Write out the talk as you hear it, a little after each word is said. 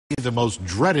The most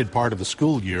dreaded part of the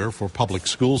school year for public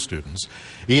school students.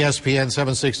 ESPN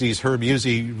 760's Herb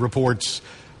Usey reports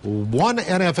one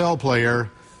NFL player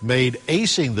made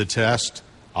acing the test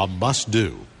a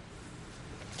must-do.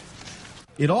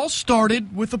 It all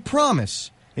started with a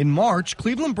promise. In March,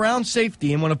 Cleveland Browns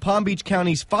safety and one of Palm Beach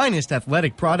County's finest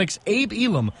athletic products, Abe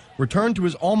Elam, returned to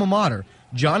his alma mater,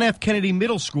 John F. Kennedy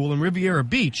Middle School in Riviera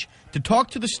Beach, to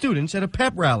talk to the students at a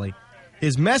pep rally.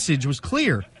 His message was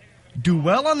clear. Do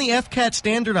well on the FCAT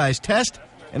standardized test,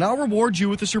 and I'll reward you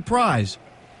with a surprise.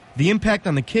 The impact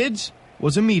on the kids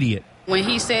was immediate. When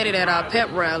he said it at our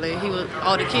pep rally,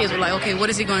 all the kids were like, okay, what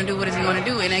is he going to do? What is he going to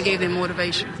do? And that gave them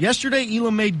motivation. Yesterday,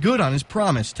 Elam made good on his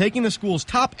promise, taking the school's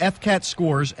top FCAT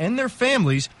scores and their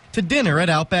families to dinner at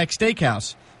Outback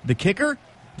Steakhouse. The kicker?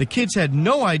 The kids had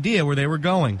no idea where they were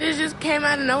going. It just came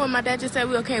out of nowhere. My dad just said,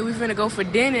 we're finna go for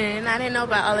dinner, and I didn't know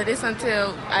about all of this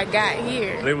until I got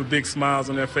here. They were big smiles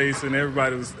on their face, and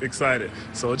everybody was excited.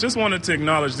 So I just wanted to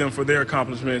acknowledge them for their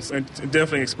accomplishments and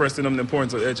definitely express to them the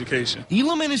importance of education.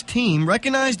 Elam and his team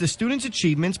recognized the students'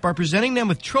 achievements by presenting them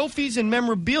with trophies and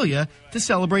memorabilia to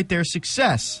celebrate their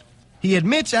success. He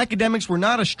admits academics were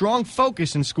not a strong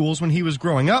focus in schools when he was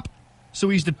growing up, so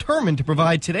he's determined to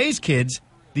provide today's kids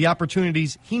the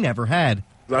opportunities he never had.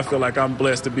 I feel like I'm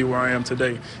blessed to be where I am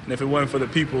today. And if it wasn't for the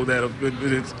people that have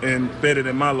been embedded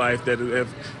in my life that have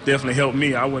definitely helped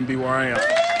me, I wouldn't be where I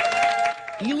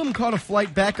am. Elam caught a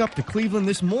flight back up to Cleveland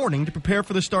this morning to prepare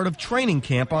for the start of training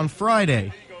camp on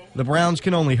Friday. The Browns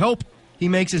can only hope he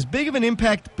makes as big of an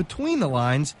impact between the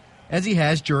lines as he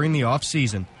has during the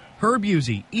offseason. Herb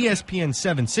Usey, ESPN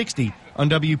 760 on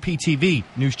WPTV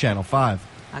News Channel 5.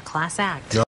 A class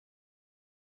act.